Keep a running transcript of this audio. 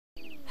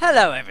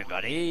Hello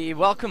everybody,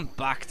 welcome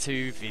back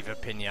to Viva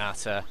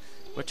Pinata.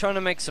 We're trying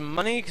to make some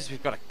money because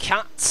we've got a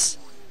cat.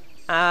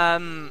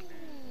 And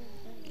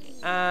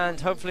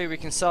hopefully we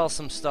can sell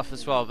some stuff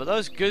as well. But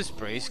those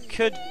gooseberries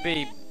could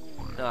be...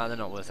 No, they're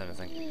not worth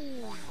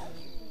anything.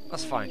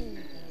 That's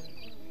fine.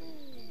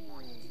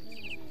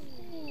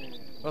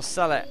 We'll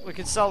sell it. We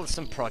can sell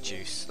some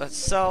produce. Let's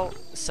sell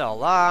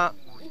that.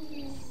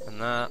 And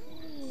that.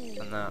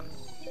 And that.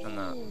 And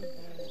that.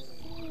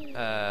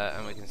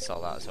 And we can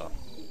sell that as well.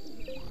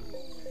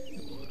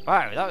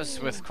 Wow, that was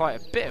worth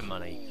quite a bit of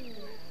money.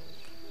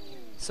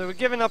 So we're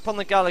giving up on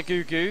the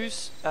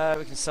galagoo-goos.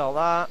 We can sell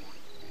that,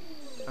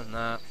 and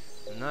that,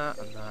 and that,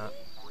 and that,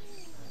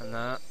 and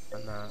that,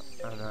 and that,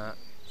 and that,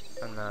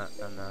 and that,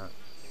 and that,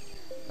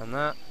 and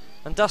that.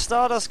 And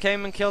Stardust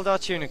came and killed our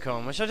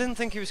tunicorn, which I didn't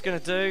think he was going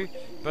to do,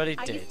 but he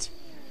did.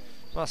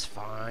 That's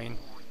fine.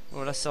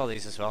 Well, let's sell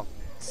these as well.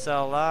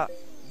 Sell that.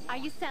 Are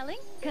you selling?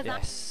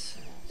 Yes.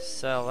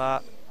 Sell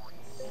that.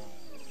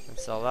 And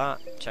sell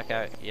that. Check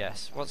out.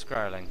 Yes. What's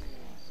growling?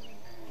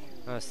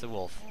 Oh, it's the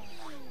wolf.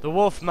 The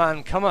wolf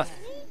man cometh.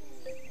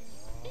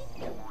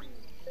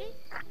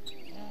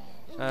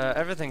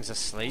 Everything's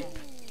asleep.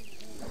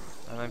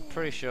 And I'm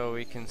pretty sure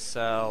we can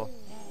sell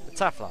the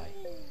taffly.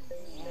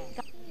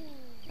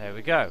 There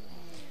we go.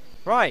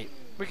 Right.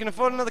 We can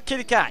afford another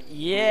kitty cat.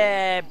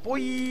 Yeah,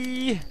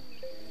 boy.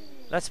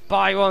 Let's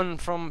buy one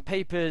from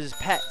Papers,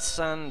 Pets,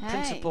 and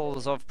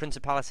Principles of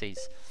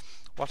Principalities.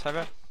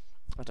 Whatever.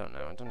 I don't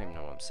know. I don't even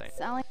know what I'm saying.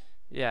 Selling.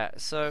 Yeah,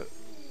 so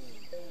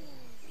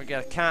we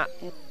get a cat.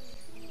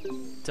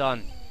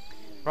 Done.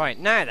 Right,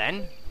 now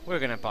then, we're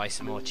going to buy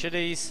some more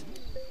chilies.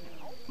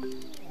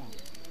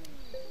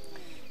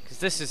 Because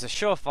this is a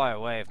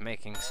surefire way of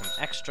making some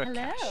extra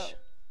cash.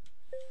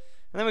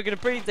 And then we're going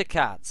to breed the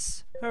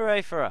cats.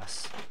 Hooray for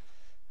us.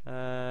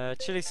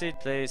 Chili seed,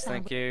 please.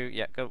 Thank you.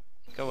 Yeah, go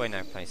away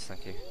now, please.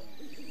 Thank you.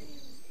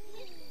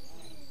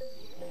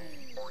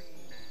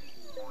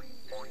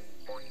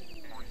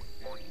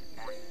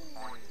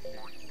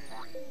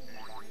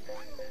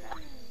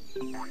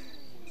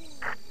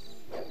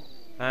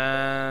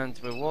 And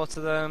we'll water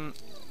them.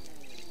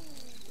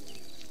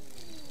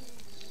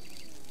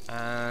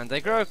 And they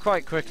grow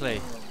quite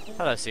quickly.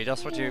 Hello,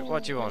 Seedos.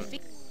 What do you want?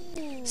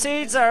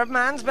 Seeds are a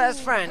man's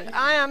best friend.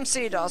 I am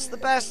Seedos, the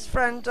best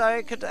friend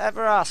I could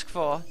ever ask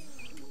for.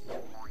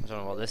 I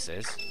don't know what this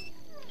is.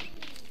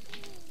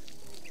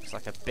 Looks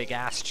like a big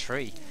ass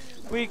tree.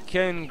 We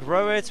can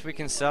grow it, we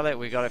can sell it,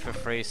 we got it for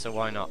free, so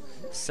why not?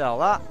 Sell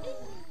that.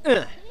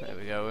 There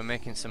we go, we're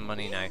making some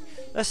money now.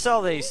 Let's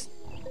sell these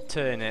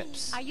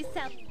turnips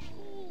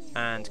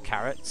and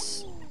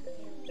carrots.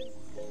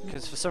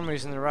 Because for some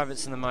reason the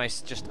rabbits and the mice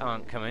just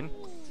aren't coming.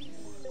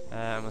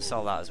 And we'll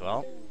sell that as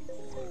well.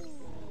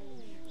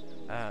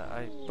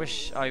 I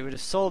wish I would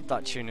have sold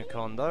that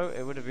tunicorn though.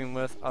 It would have been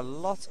worth a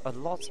lot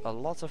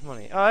of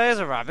money. Oh, here's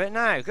a rabbit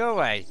now. Go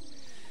away.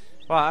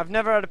 Well, I've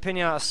never had a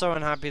pinata so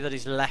unhappy that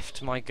he's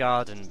left my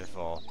garden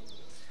before.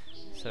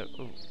 So,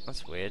 ooh,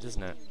 that's weird,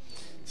 isn't it?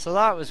 So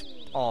that was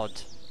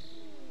odd.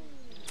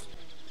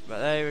 But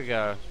there we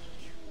go.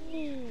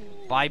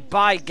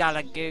 Bye-bye,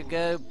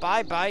 Galagugo.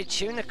 Bye-bye,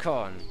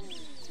 tunicorn.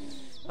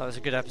 That was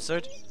a good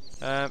episode.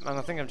 And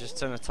I think I've just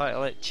turned the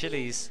title it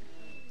Chilies.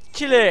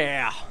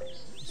 Chili!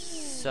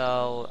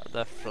 Sell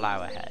the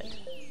flower head.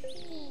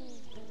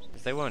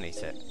 Because they won't eat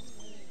it.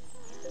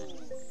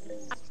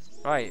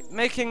 Right,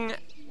 making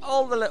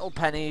all the little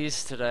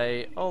pennies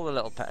today. All the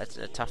little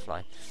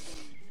taffly.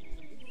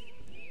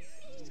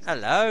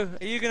 Hello,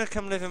 are you going to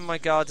come live in my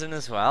garden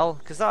as well?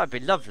 Because that would be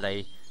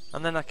lovely.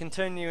 And then I can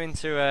turn you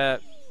into a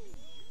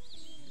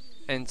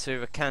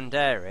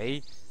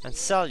candery and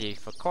sell you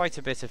for quite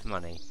a bit of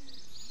money.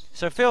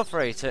 So feel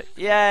free to...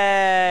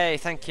 Yay!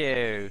 Thank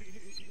you!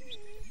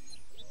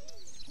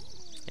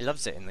 He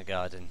loves it in the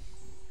garden.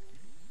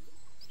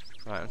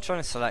 Right, I'm trying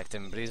to select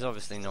him, but he's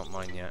obviously not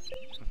mine yet.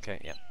 Okay,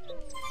 yeah.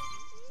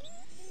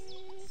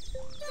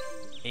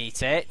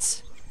 Eat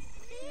it!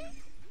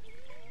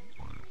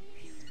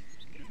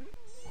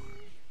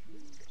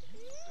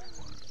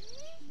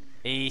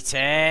 Eat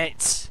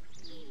it!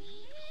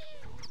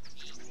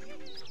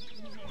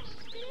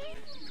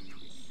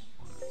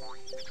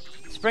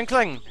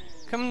 Sprinkling!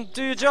 Come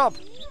do your job!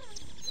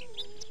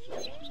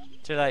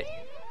 Too late.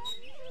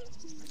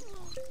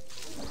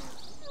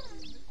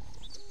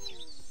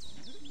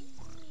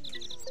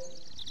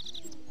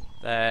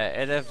 There,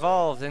 it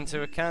evolved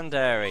into a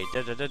candery.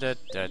 Da da da da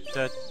da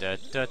da da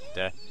da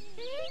da.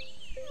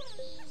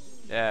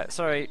 Yeah,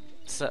 sorry.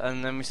 So,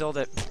 and then we sold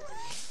it.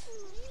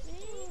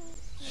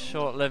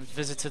 Short-lived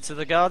visitor to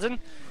the garden.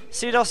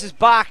 Seedos is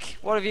back.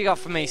 What have you got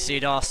for me,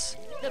 Seedos?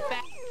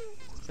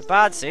 The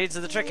bad seeds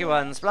are the tricky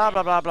ones. Blah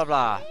blah blah blah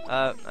blah.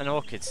 An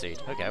orchid seed.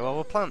 Okay, well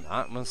we'll plant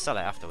that and we'll sell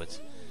it afterwards.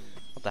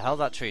 What the hell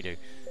did that tree do?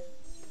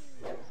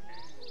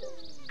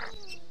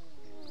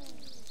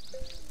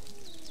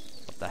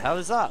 What the hell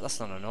is that? That's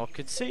not an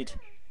orchid seed.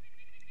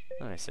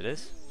 Oh, yes it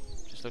is.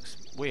 Just looks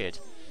weird.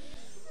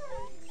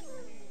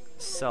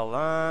 Sell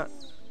that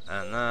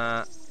and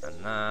that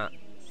and that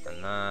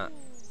and that.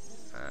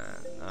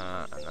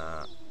 And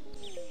that.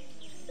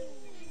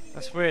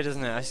 That's weird,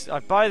 isn't it? I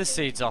buy the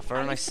seeds off her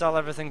and I sell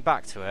everything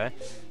back to her.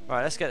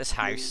 Right, let's get this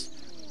house.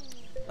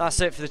 That's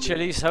it for the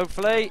chilies,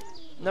 hopefully.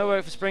 No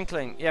work for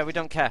sprinkling. Yeah, we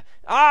don't care.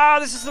 Ah,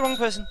 this is the wrong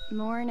person.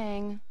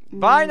 Morning.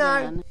 Bye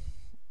now.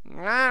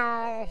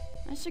 Meow.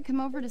 I should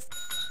come over to...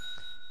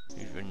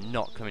 You're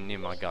not coming near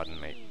my garden,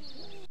 mate.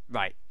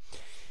 Right.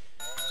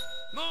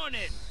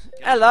 Morning.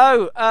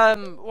 Hello.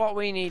 What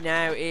we need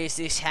now is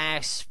this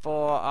house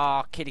for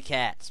our kitty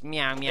cats.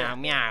 Meow, meow,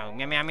 meow,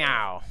 meow, meow,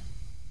 meow.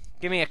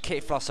 Give me a kitty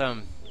floss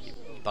home, you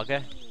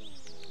bugger.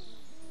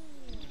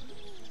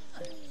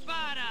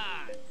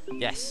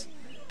 Yes.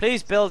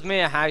 Please build me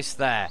a house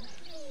there.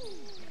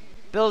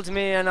 Build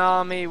me an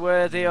army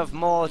worthy of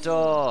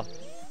Mordor.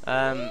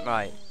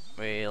 Right.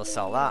 We'll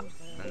sell that,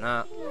 and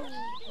that,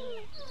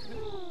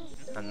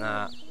 and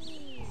that,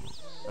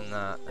 and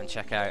that, and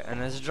check out. And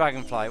there's a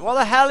dragonfly. What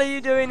the hell are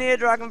you doing here,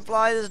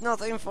 dragonfly? There's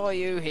nothing for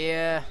you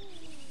here.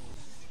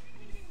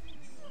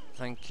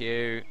 Thank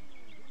you.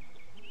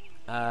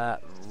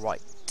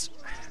 Right.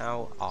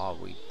 How are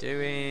we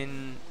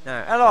doing?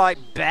 No. Hello,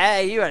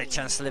 bear. You had a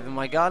chance to live in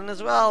my garden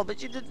as well,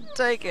 but you didn't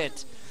take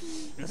it.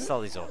 Let's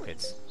sell these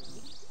orchids.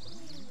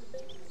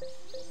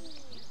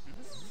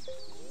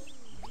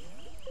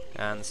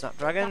 And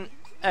Snapdragon.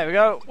 There we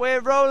go.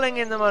 We're rolling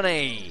in the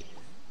money.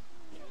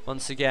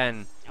 Once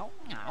again.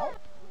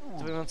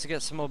 Do we want to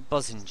get some more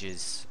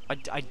buzzinges?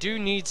 I do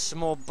need some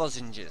more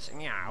buzzinges.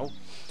 Meow.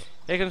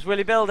 Here comes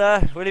Willy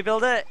Builder. Willy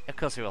Builder? Of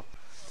course he will.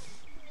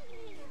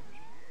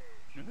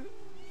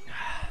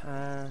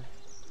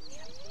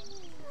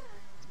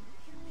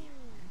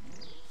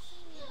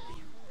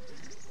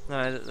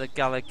 No, the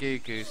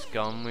Galagugu's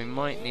gone. We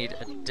might need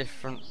a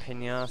different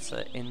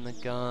pinata in the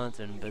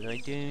garden, but I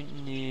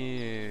don't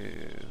know.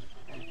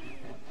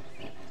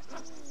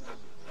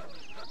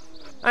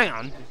 Hang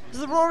on, is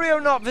the Rorio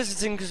not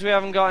visiting because we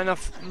haven't got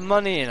enough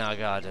money in our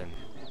garden?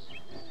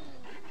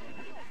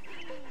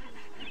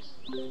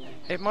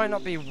 It might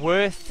not be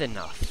worth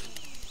enough.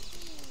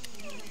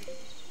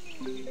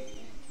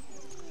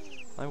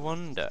 I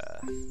wonder.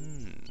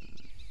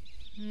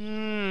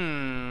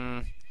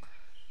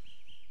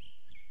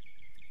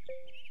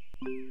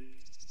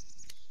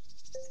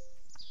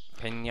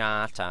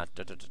 Pinata.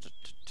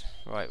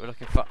 Right, we're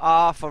looking for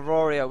for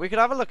Rorio. We could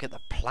have a look at the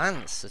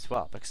plants as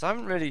well, because I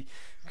haven't really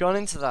gone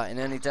into that in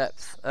any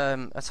depth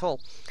at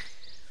all.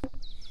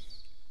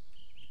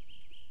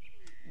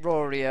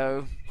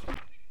 Rorio.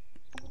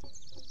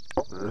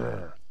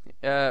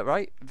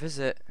 Right,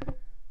 visit.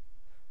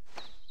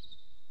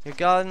 Your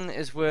garden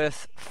is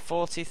worth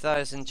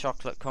 40,000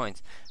 chocolate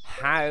coins.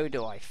 How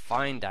do I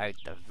find out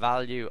the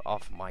value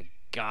of my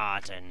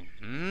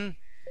garden?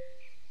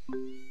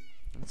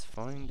 Let's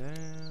find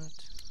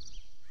out.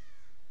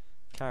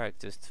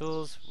 Characters,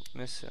 tools,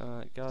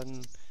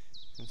 garden,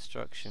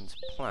 instructions,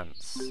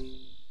 plants.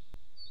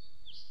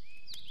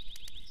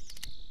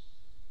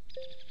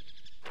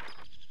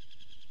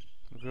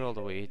 We grew all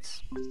the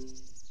weeds.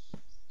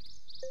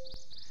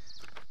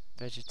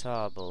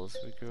 Vegetables,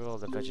 we grew all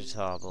the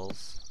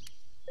vegetables.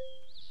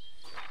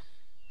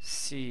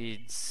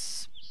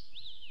 Seeds.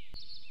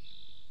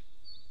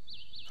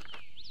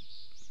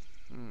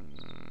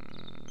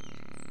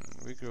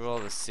 We grew all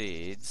the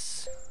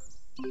seeds.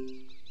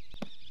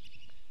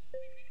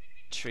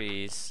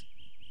 Trees.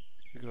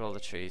 We grew all the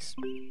trees.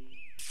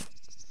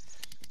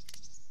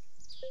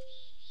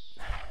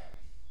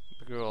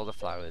 We grew all the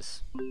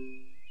flowers.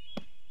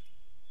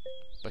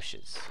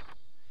 Bushes.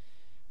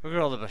 We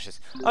grew all the bushes.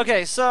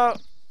 Okay, so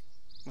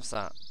what's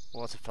that?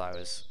 Water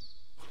flowers.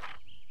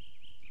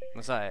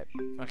 Was that it?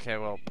 Okay,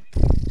 well.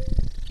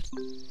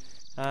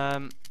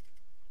 How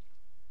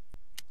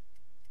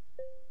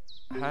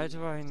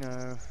do I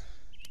know?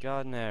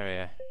 Garden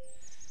area.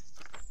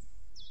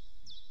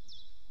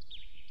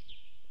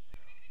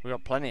 We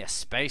got plenty of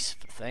space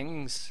for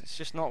things. It's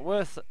just not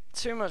worth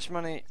too much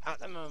money at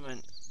the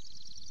moment.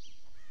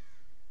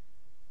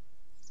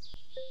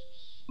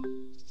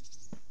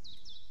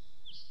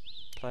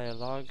 Play a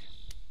log.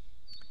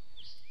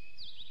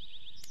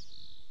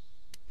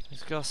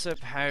 Let's gossip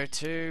how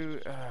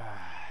to.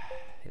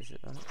 Is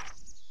it that?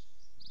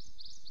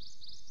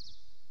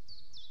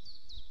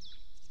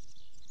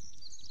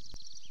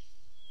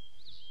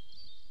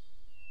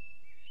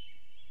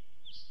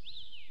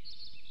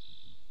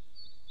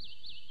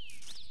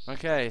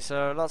 Okay,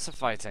 so lots of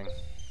fighting.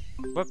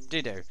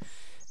 Whoop-de-doo.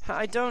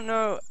 I don't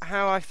know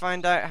how I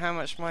find out how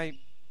much my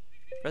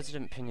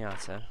resident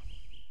pinata.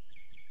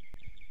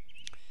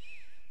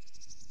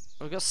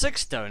 We've got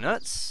 6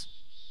 donuts.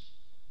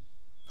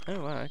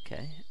 Oh wow,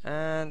 okay.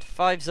 And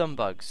 5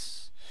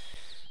 zumbugs.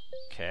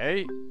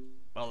 Okay.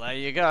 Well, there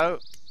you go.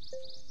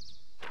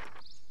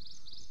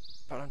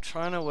 But I'm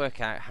trying to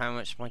work out how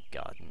much my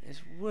garden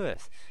is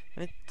worth.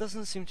 And it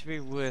doesn't seem to be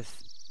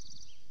worth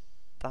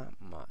that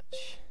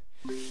much.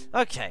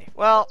 Okay,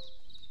 well,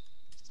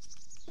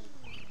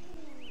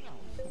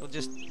 we'll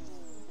just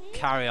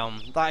carry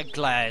on. That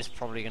glare is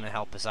probably going to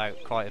help us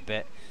out quite a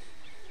bit.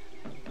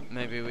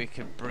 Maybe we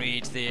could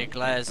breed the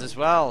eclairs as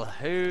well.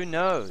 Who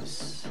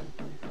knows?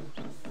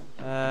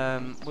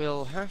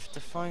 We'll have to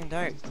find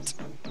out.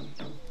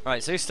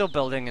 Right, so he's still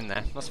building in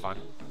there. That's fine.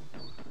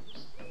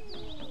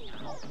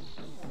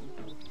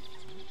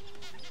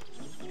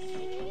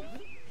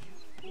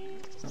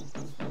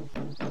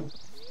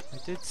 I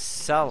did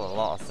sell a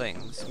lot of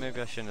things. Maybe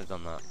I shouldn't have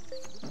done that.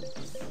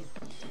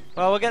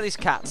 Well, we'll get these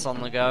cats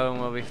on the go and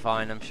we'll be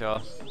fine, I'm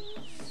sure.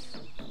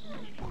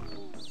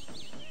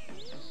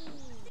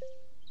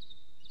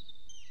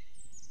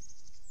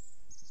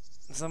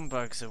 Some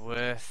bugs are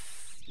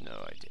worth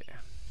no idea.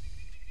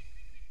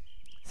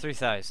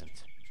 3,000.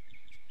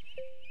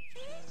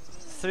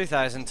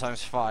 3,000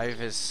 times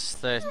 5 is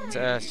 3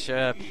 times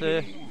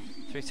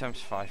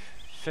 5.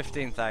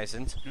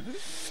 15,000.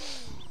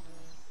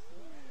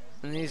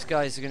 And these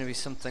guys are going to be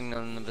something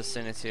in the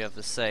vicinity of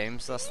the same,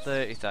 so that's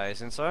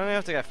 30,000. So I only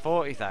have to get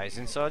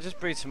 40,000, so I'll just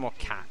breed some more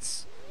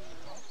cats.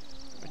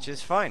 Which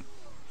is fine.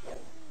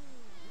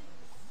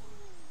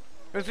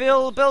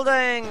 Reveal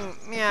building!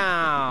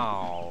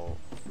 Meow!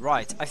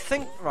 Right, I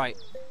think, right,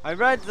 I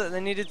read that they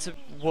needed to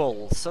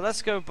wool, so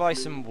let's go buy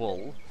some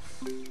wool.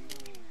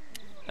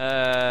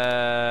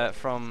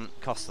 From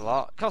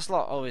Cost-a-Lot.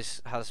 Cost-a-Lot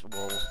always has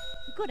wool.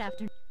 Good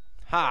afternoon.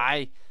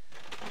 Hi!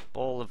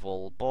 Ball of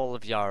wool, ball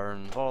of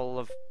yarn, ball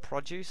of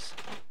produce.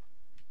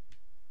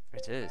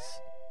 It is.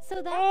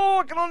 So that. Oh,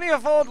 I can only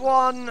afford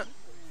one!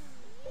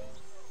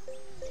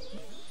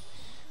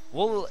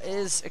 Wool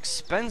is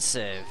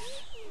expensive.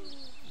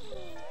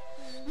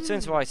 Turn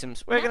to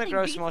items. We're going to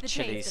grow some more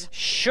chilies.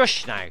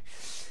 Shush now!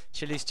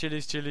 Chilies,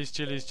 chilies, chilies,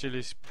 chilies,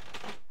 chilies.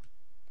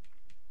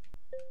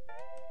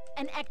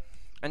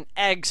 An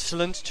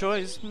excellent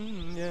choice.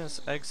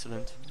 Yes,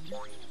 excellent.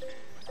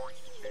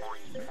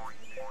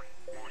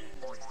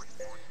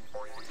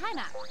 Time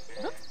out.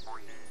 Looks.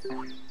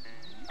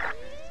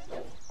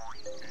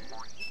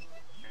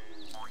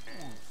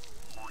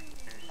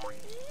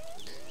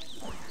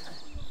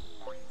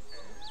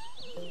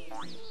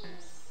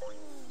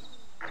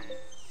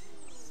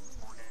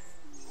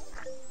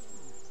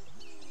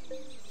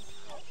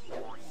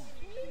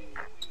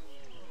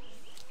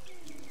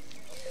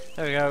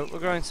 There we go. We're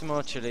growing some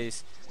more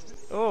chilies.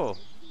 Oh,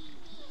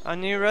 our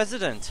new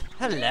resident.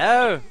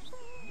 Hello.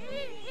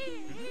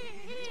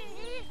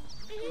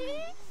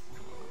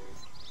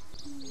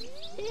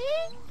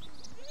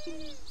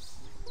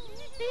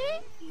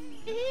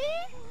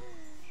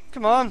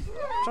 Come on, I'm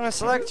trying to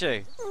select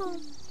you.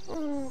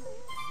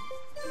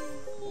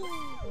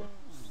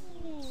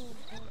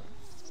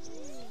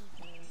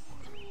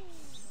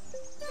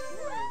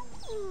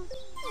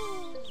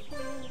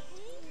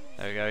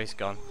 There we go, he's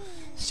gone.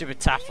 Stupid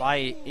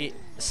taffly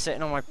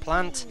sitting on my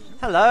plant.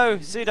 Hello,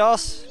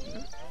 Zudos.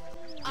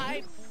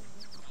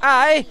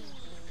 Aye.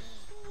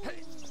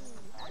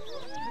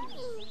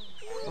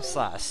 What's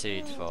that a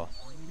seed for?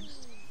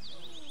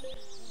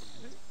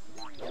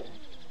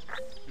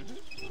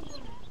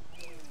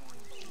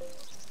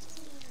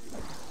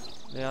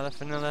 The other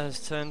vanilla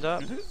has turned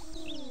up.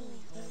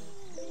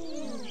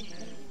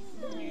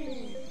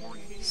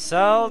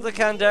 Sell the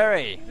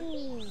candery.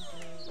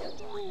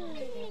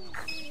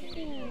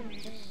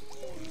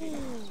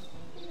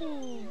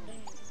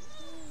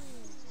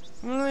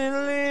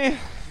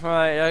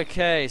 Right,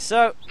 okay,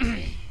 so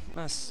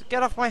let's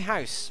get off my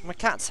house, my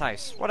cat's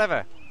house,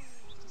 whatever.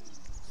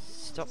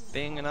 Stop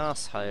being an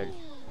asshole.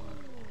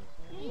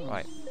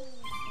 Right.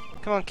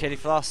 Come on, kitty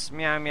floss.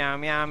 Meow, meow,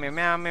 meow, meow,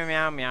 meow, meow,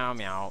 meow, meow,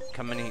 meow.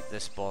 Come and eat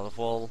this ball of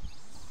wool.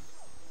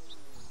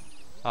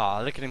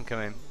 Ah, look at him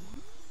come in.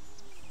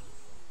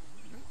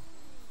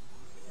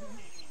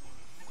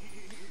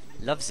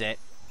 Loves it.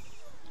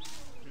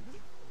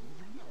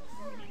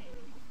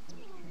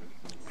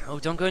 Oh,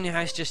 don't go in your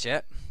house just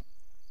yet.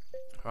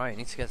 Right, you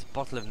need to get a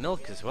bottle of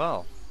milk as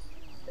well.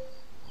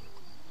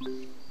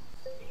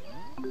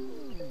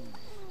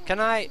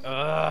 Can I?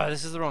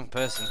 This is the wrong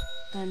person.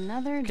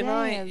 Another Can day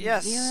I? of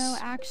Yes. zero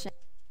action.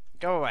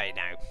 Go away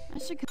now. I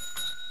should.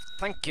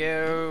 Thank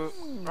you.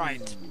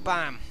 Right,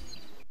 bam.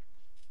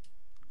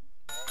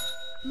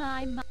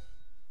 My.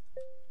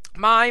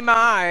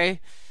 My.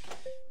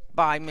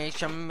 Buy me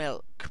some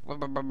milk.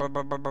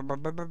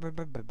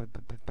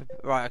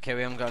 Right, okay,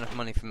 we haven't got enough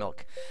money for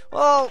milk.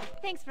 Well,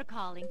 Thanks for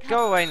calling.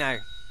 go away now.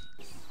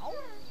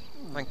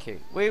 Thank you.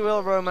 We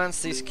will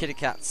romance these kitty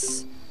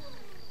cats.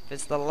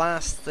 It's the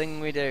last thing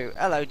we do.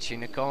 Hello,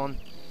 Tunicorn.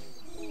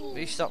 Will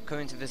you stop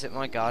coming to visit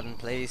my garden,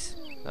 please?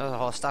 There's a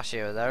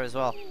horstachio there as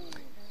well.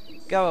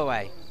 Go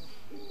away.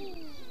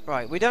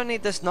 Right, we don't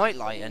need this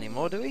nightlight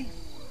anymore, do we?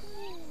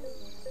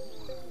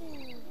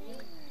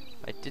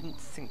 I didn't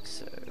think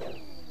so.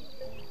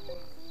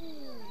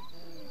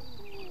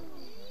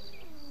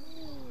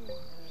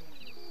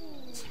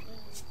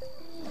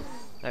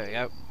 There we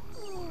go.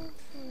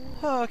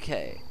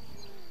 Okay.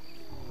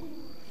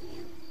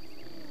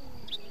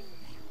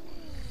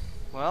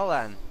 Well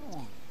then.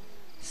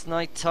 It's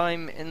night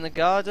time in the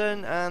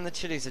garden and the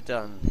chilies are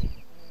done.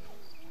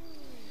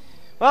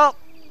 Well,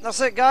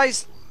 that's it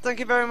guys. Thank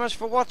you very much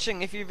for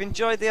watching. If you've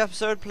enjoyed the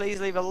episode, please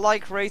leave a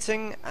like,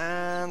 rating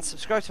and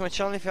subscribe to my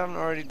channel if you haven't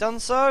already done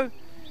so.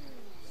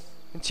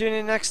 And tune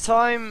in next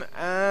time,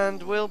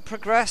 and we'll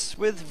progress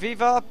with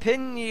Viva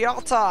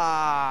Pinata.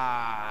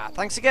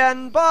 Thanks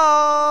again.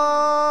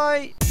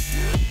 Bye.